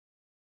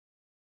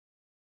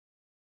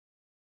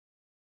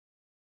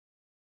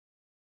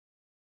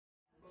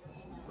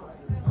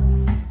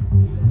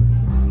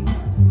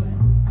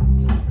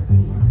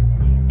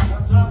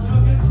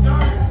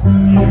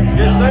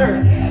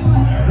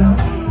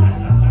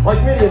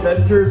Like many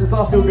adventures, it's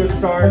off to a good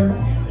start,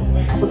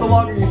 but the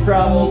longer you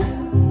travel,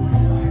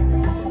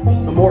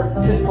 the more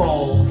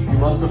pitfalls you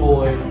must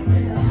avoid.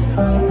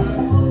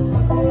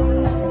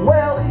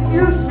 Well, it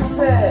used to be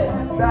said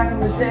back in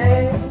the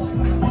day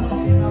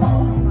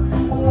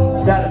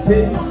that a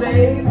penny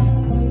saved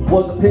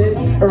was a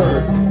penny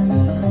earned.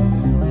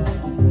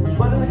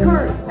 But in the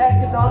current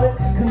economic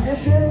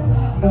conditions,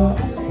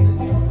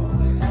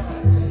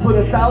 put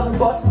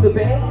 $1,000 in the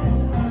bank,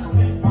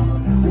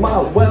 you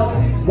might well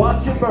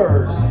watch it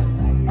burn.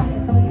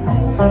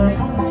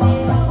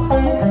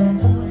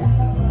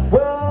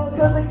 Well,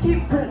 cause they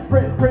keep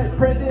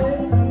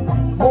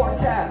printing more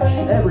cash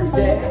every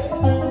day.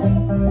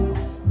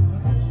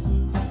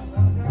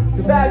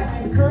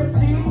 Devaluing the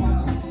currency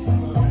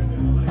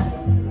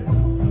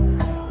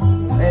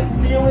and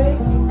stealing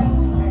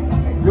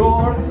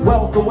your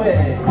wealth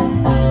away.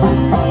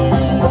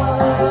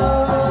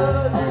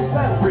 Fudge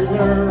the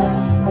Reserve,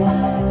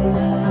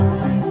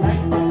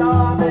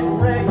 economic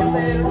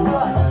regulators,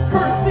 but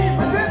currency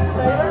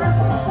manipulators.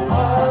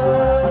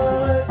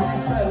 Fudge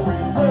the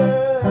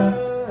Reserve,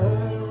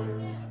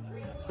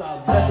 stop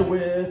messing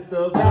with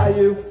the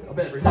value of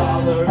every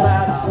dollar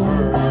that I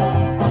earn.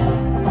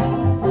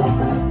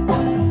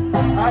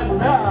 And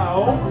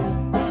now,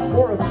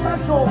 for a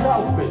special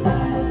announcement,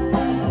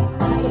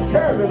 the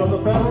chairman of the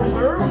Federal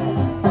Reserve,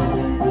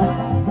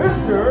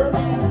 Mr.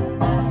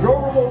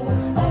 Jerome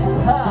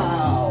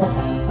Powell.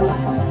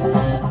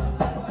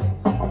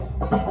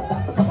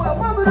 Well,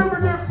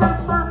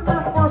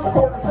 first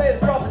quarter sales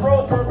drop and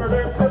roll.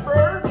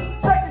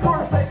 Second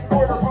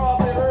quarter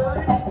profit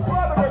earnings.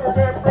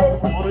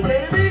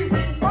 Quantitative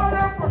easing.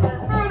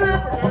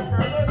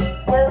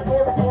 Third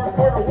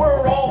quarter,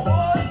 we're all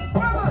fudge.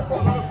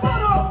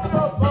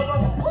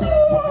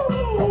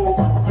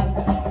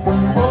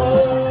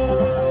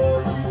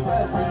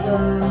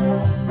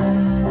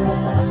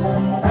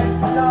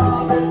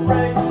 Economic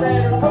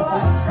regulators,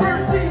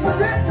 currency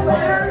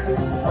manipulators.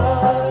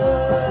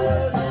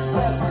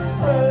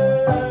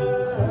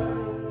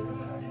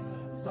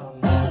 Some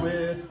mess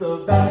with the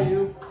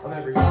value of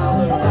every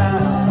dollar that I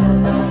earn.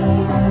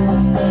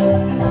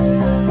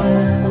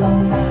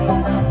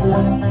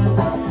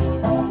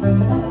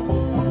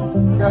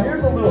 Now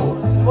here's a little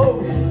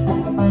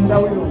slogan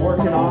that we've been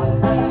working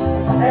on.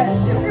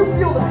 And if you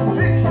feel the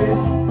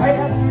conviction, I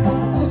ask you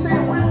to say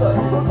it with us.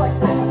 It goes like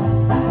this.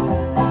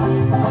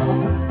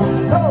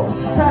 No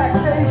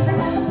taxation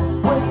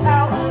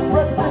without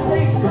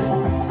representation.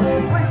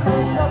 Inflation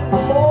is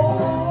nothing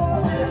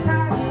more than a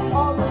tax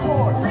on the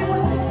poor. Say it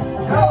with me.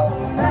 No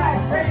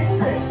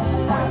taxation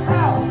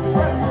without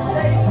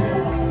representation.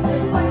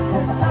 Inflation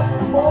is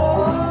nothing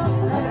more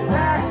than a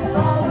tax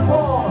on the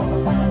poor.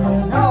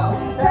 No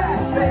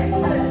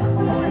taxation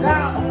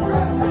without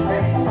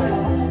representation.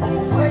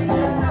 Inflation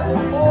is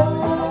nothing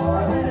more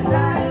than a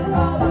tax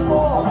on the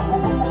poor.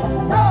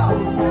 No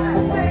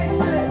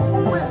taxation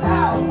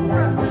without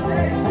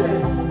representation.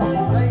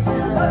 Inflation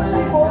is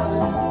nothing more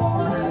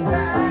than a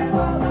tax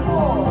on the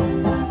poor.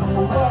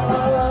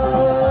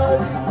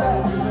 Fudge the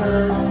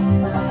Reserve,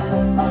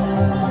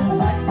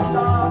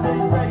 economic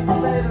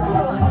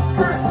regulators,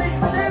 currency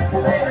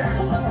manipulators.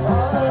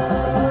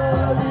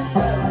 Fudge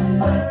the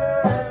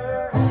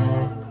Reserve,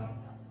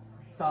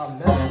 stop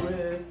messing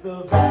with the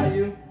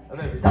value of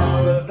every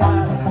dollar.